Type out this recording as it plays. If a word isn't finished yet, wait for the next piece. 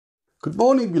Good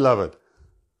morning, beloved.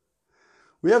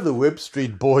 We have the Webb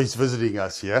Street boys visiting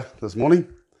us here this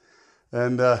morning.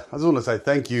 And I just want to say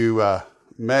thank you,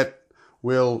 Matt,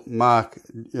 Will, Mark,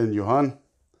 and Johan,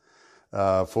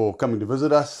 for coming to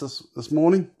visit us this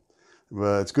morning.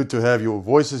 It's good to have your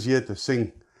voices here to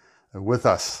sing with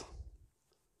us.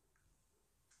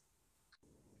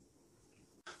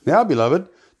 Now, beloved,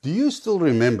 do you still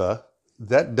remember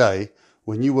that day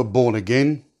when you were born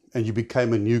again and you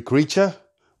became a new creature?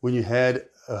 When you had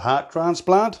a heart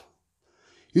transplant?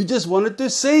 You just wanted to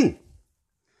sing.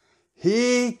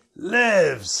 He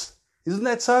lives. Isn't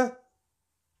that so?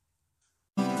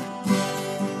 He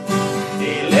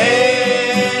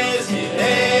lives,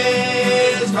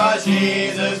 Christ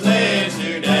Jesus lives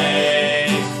today.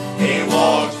 He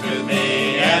walks with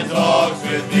me and talks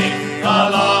with me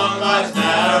along life's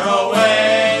narrow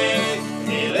way.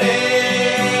 He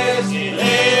lives,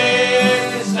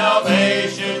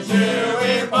 salvation to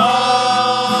impart.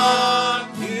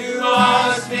 You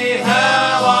ask me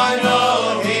how I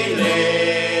know He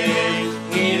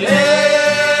lives. He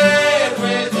lives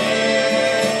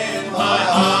within my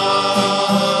heart.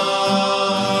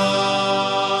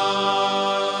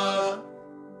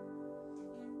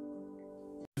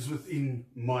 It's within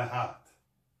my heart.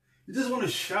 You just want to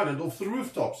shout it off the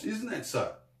rooftops. Isn't that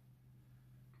so?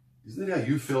 Isn't that how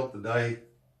you felt the day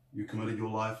you committed your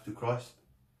life to Christ?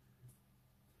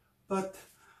 But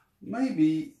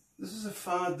maybe this is a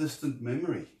far distant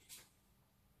memory.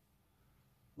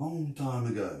 Long time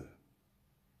ago.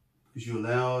 Because you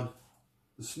allowed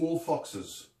the small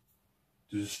foxes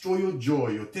to destroy your joy,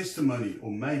 your testimony,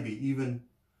 or maybe even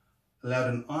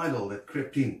allowed an idol that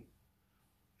crept in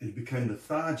and you became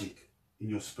lethargic in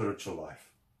your spiritual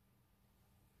life.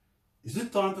 Is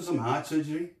it time for some heart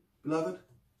surgery, beloved?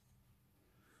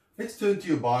 Let's turn to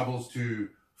your Bibles to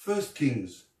 1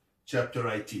 Kings chapter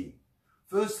 18.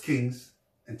 1 Kings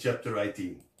and chapter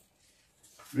 18.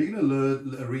 We're going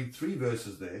to read 3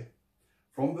 verses there,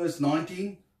 from verse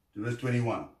 19 to verse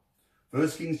 21. 1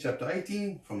 Kings chapter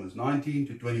 18, from verse 19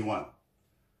 to 21.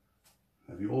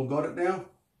 Have you all got it now?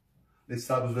 Let's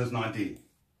start with verse 19.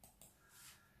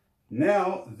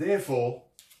 Now, therefore,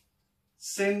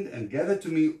 send and gather to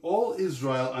me all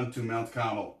Israel unto Mount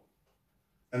Carmel,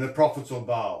 and the prophets of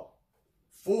Baal,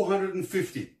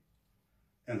 450,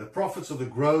 and the prophets of the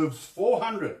groves,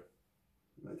 400,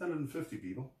 850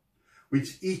 people,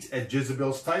 which eat at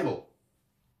Jezebel's table.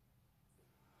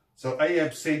 So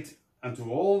Ahab sent unto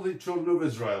all the children of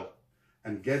Israel,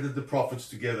 and gathered the prophets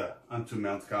together unto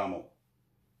Mount Carmel.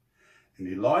 And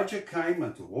Elijah came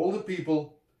unto all the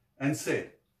people, and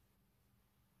said,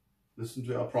 listen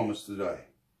to our promise today.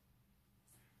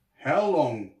 How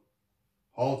long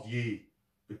halt ye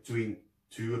between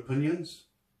two opinions?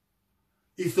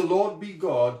 If the Lord be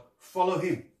God, follow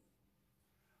him.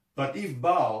 But if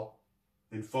Baal,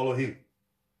 then follow him.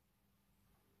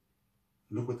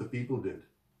 Look what the people did.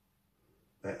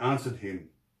 They answered him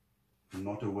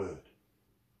not a word.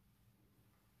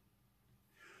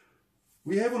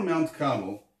 We have on Mount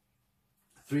Carmel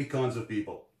 3 kinds of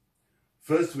people.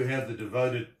 First, we have the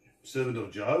devoted servant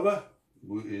of Jehovah,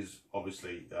 who is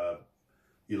obviously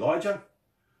Elijah.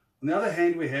 On the other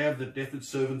hand, we have the devoted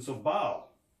servants of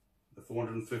Baal, the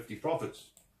 450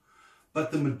 prophets.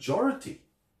 But the majority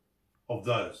of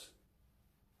those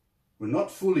were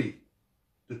not fully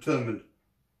determined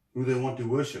who they want to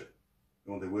worship.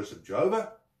 They want to worship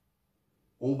Jehovah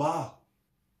or Baal,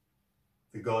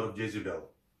 the god of Jezebel.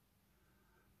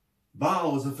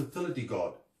 Baal was a fertility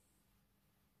god.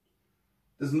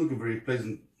 Doesn't look a very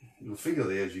pleasant little figure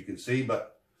there, as you can see.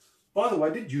 But by the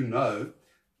way, did you know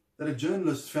that a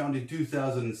journalist found in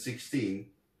 2016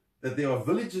 that there are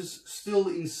villages still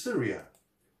in Syria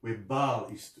where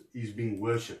Baal is being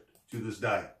worshipped to this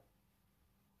day?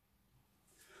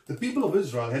 The people of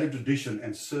Israel had a tradition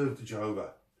and served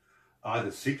Jehovah,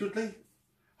 either secretly,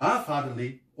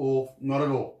 half-heartedly, or not at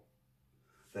all.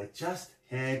 They just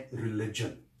had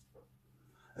religion,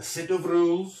 a set of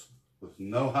rules with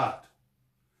no heart.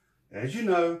 As you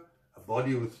know, a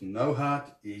body with no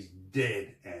heart is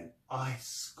dead and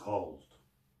ice cold.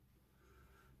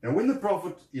 Now, when the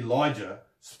prophet Elijah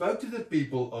spoke to the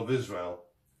people of Israel,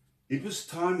 it was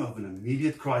time of an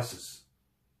immediate crisis.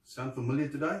 Sound familiar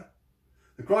today?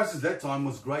 The crisis at that time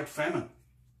was great famine.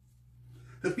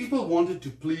 The people wanted to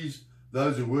please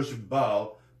those who worshipped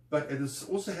Baal, but it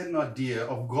also had an idea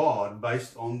of God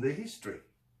based on their history.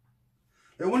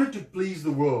 They wanted to please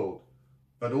the world,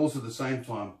 but also at the same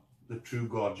time, the true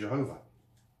God, Jehovah.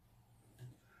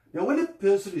 Now, when a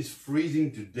person is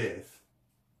freezing to death,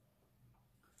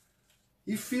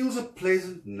 he feels a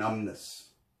pleasant numbness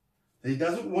that he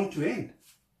doesn't want to end.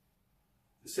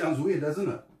 Sounds weird, doesn't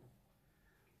it?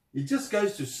 He just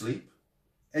goes to sleep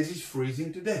as he's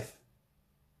freezing to death.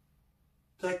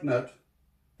 Take note,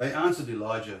 they answered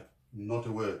Elijah not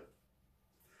a word.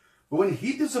 But when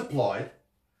heat is applied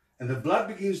and the blood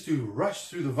begins to rush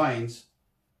through the veins,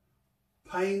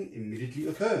 pain immediately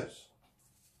occurs.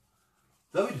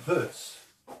 Though it hurts,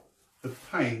 the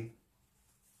pain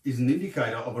is an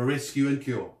indicator of a rescue and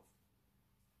cure.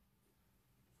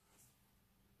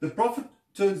 The prophet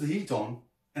turns the heat on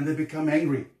and they become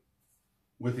angry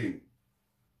with him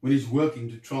when he's working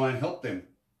to try and help them.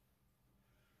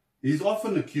 He's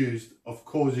often accused of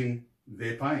causing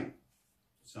their pain.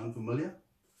 Sound familiar?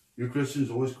 You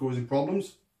Christians always causing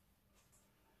problems?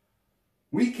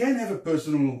 We can have a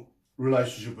personal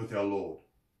relationship with our Lord,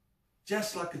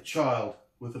 just like a child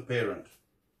with a parent.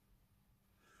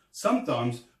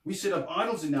 Sometimes we set up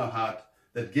idols in our heart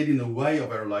that get in the way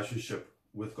of our relationship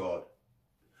with God.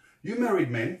 You married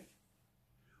men,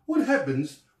 what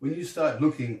happens when you start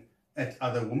looking at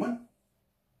other women?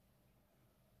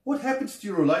 What happens to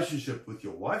your relationship with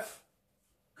your wife?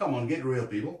 Come on, get real,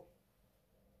 people.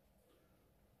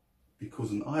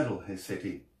 Because an idol has set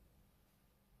in.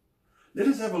 Let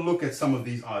us have a look at some of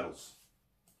these idols.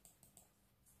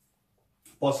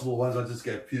 Possible ones, I'll just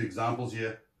get a few examples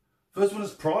here. First one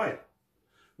is pride.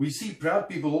 We see proud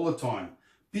people all the time.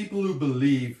 People who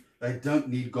believe they don't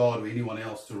need God or anyone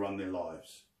else to run their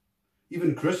lives.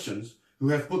 Even Christians who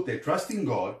have put their trust in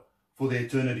God for their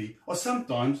eternity are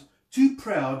sometimes too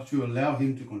proud to allow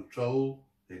Him to control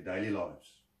their daily lives.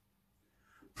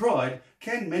 Pride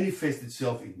can manifest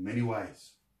itself in many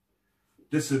ways.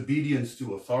 Disobedience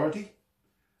to authority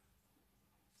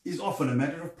is often a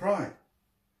matter of pride.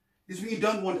 It's when you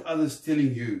don't want others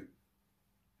telling you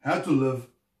how to live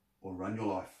or run your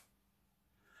life.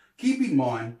 Keep in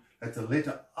mind that the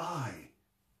letter I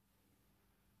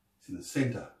is in the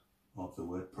center of the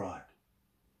word pride.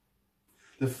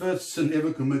 The first sin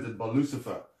ever committed by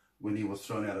Lucifer when he was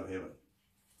thrown out of heaven.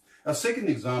 A second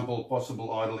example,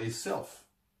 possible idol, is self.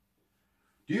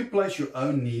 Do you place your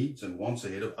own needs and wants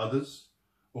ahead of others,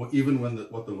 or even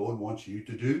what the Lord wants you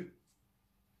to do?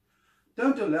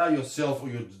 Don't allow yourself or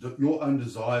your own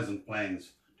desires and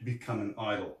plans to become an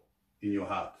idol in your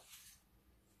heart.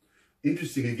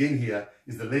 Interesting again here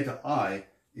is the letter I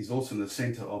is also in the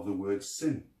center of the word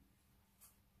sin.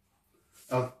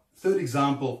 Our third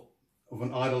example of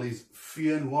an idol is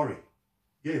fear and worry.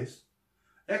 Yes,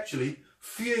 actually,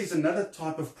 fear is another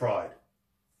type of pride.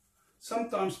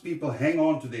 Sometimes people hang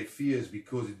on to their fears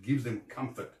because it gives them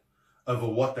comfort over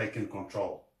what they can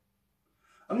control.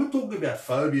 I'm not talking about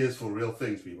phobias for real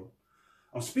things, people.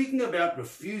 I'm speaking about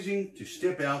refusing to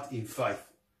step out in faith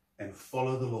and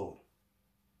follow the Lord.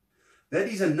 That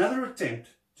is another attempt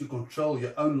to control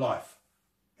your own life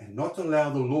and not allow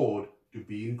the Lord to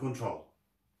be in control.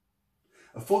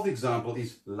 A fourth example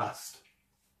is lust.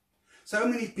 So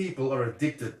many people are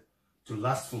addicted to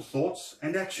lustful thoughts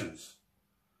and actions.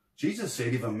 Jesus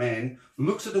said if a man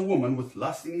looks at a woman with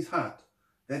lust in his heart,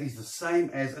 that is the same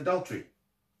as adultery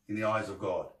in the eyes of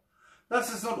God.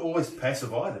 Lust is not always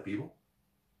passive either, people.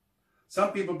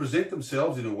 Some people present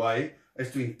themselves in a way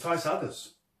as to entice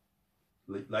others.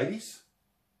 Ladies,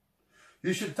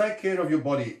 you should take care of your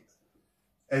body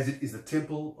as it is the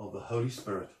temple of the Holy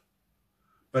Spirit.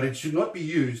 But it should not be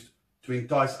used to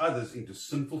entice others into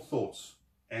sinful thoughts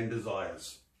and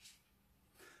desires.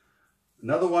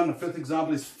 Another one, a fifth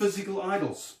example, is physical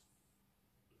idols.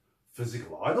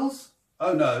 Physical idols?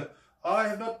 Oh no, I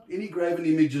have not any graven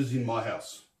images in my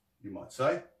house, you might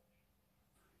say.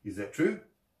 Is that true?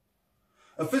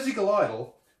 A physical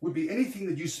idol would be anything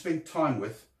that you spend time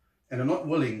with and are not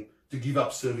willing to give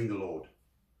up serving the Lord,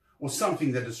 or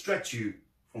something that distracts you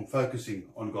from focusing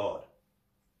on God.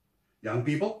 Young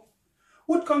people,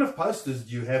 what kind of posters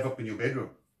do you have up in your bedroom?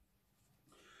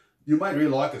 You might really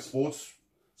like a sports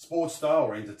star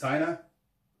or entertainer.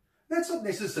 That's not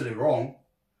necessarily wrong.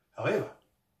 However,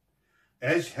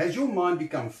 has your mind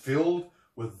become filled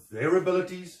with their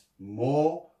abilities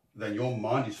more than your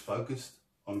mind is focused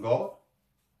on God?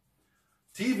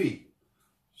 TV,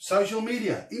 social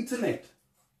media, internet,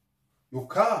 your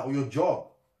car or your job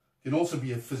can also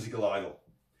be a physical idol,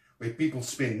 where people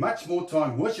spend much more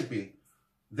time worshipping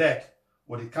that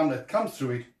comes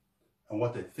through it and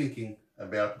what they're thinking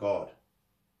about God.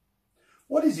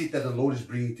 What is it that the Lord is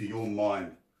bringing to your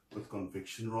mind with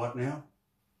conviction right now?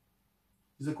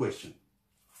 Is a question.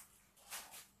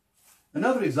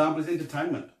 Another example is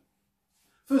entertainment.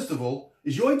 First of all,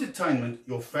 is your entertainment,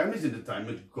 your family's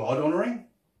entertainment, God-honoring?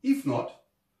 If not,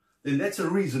 then that's a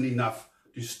reason enough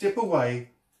to step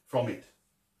away from it.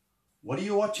 What are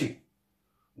you watching?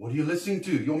 What are you listening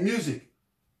to? Your music?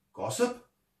 Gossip?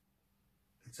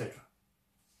 etc.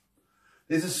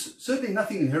 There's certainly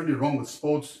nothing inherently wrong with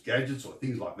sports, gadgets, or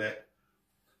things like that.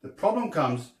 The problem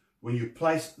comes when you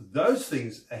place those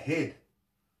things ahead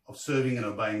of serving and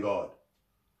obeying God.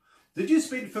 Did you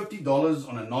spend $50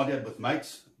 on a night out with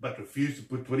mates, but refuse to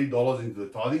put $20 into the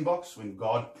tithing box when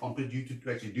God prompted you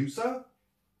to actually do so?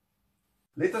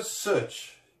 Let us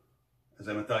search, as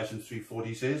Lamentations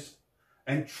 3:40 says,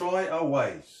 and try our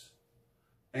ways,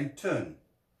 and turn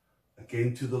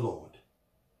again to the Lord.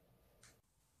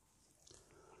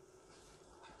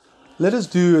 Let us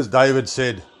do as David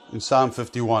said in Psalm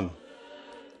 51,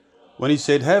 when he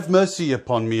said, "Have mercy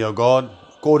upon me, O God,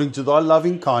 according to thy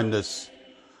loving kindness,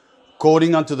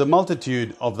 according unto the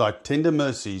multitude of thy tender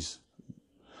mercies.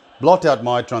 Blot out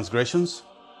my transgressions.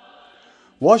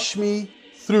 Wash me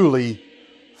thoroughly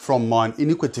from mine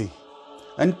iniquity,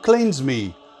 and cleanse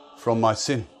me from my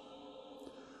sin.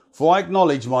 For I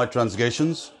acknowledge my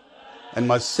transgressions, and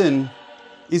my sin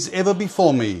is ever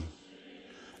before me.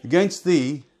 Against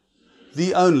thee,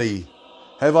 thee only,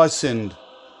 have I sinned,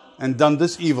 and done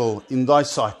this evil in thy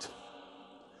sight,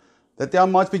 that thou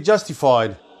mightst be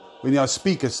justified when thou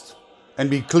speakest, and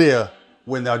be clear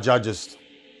when thou judgest.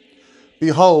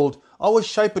 Behold, I was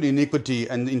shapen in iniquity,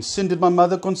 and in sin did my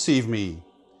mother conceive me.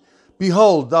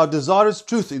 Behold, thou desirest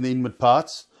truth in the inward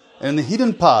parts, and in the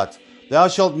hidden part thou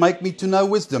shalt make me to know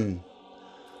wisdom.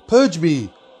 Purge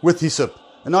me with hyssop,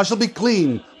 and I shall be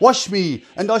clean. Wash me,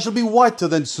 and I shall be whiter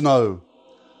than snow.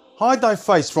 Hide thy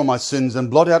face from my sins, and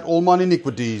blot out all mine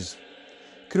iniquities.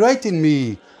 Create in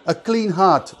me a clean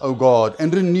heart, O God,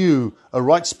 and renew a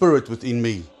right spirit within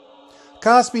me.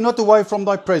 Cast me not away from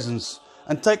thy presence,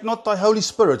 and take not thy Holy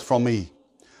Spirit from me.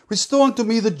 Restore unto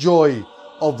me the joy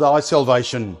of thy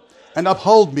salvation, and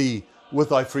uphold me with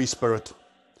thy free spirit.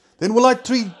 Then will I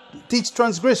teach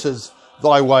transgressors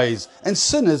thy ways, and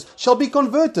sinners shall be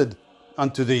converted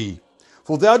unto thee.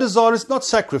 For thou desirest not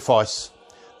sacrifice,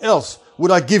 else would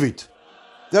I give it.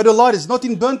 Thou delightest not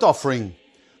in burnt offering.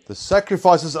 The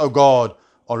sacrifices, O God,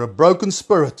 are a broken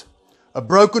spirit, a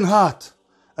broken heart,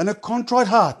 and a contrite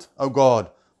heart, O God,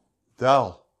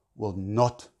 thou wilt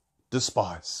not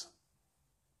despise.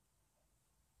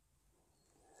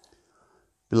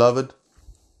 Beloved,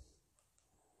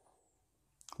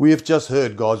 we have just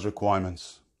heard God's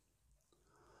requirements.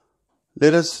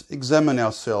 Let us examine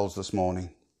ourselves this morning.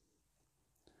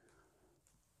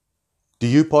 Do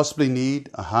you possibly need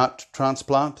a heart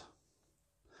transplant?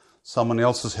 Someone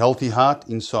else's healthy heart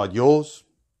inside yours?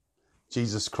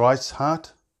 Jesus Christ's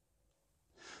heart?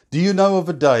 Do you know of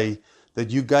a day that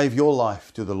you gave your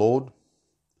life to the Lord,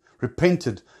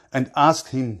 repented and asked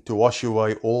Him to wash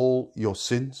away all your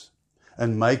sins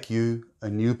and make you a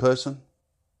new person?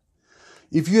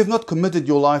 If you have not committed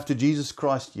your life to Jesus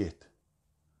Christ yet,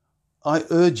 I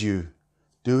urge you,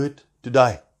 do it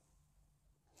today.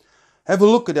 Have a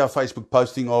look at our Facebook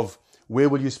posting of Where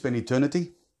Will You Spend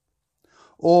Eternity?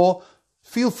 Or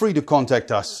feel free to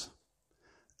contact us,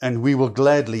 and we will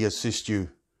gladly assist you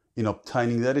in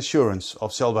obtaining that assurance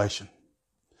of salvation,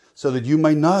 so that you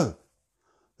may know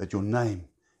that your name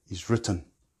is written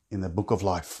in the book of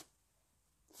life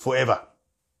forever.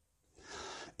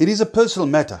 It is a personal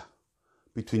matter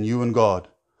between you and God.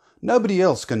 Nobody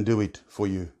else can do it for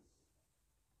you.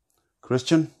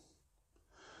 Christian,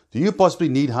 do you possibly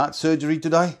need heart surgery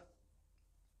today?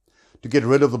 To get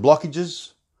rid of the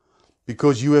blockages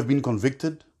because you have been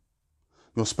convicted?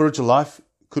 Your spiritual life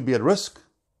could be at risk.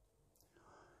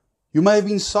 You may have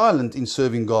been silent in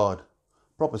serving God,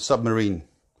 proper submarine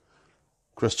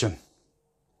Christian,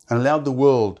 and allowed the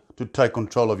world to take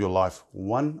control of your life,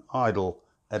 one idol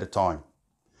at a time.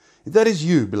 If that is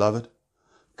you, beloved,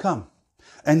 come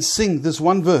and sing this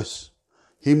one verse,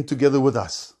 hymn together with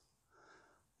us,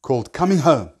 called Coming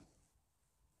Home,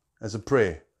 as a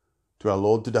prayer to our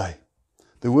Lord today.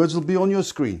 The words will be on your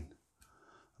screen.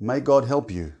 May God help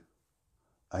you.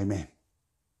 Amen.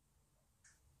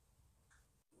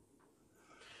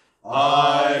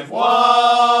 I've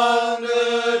won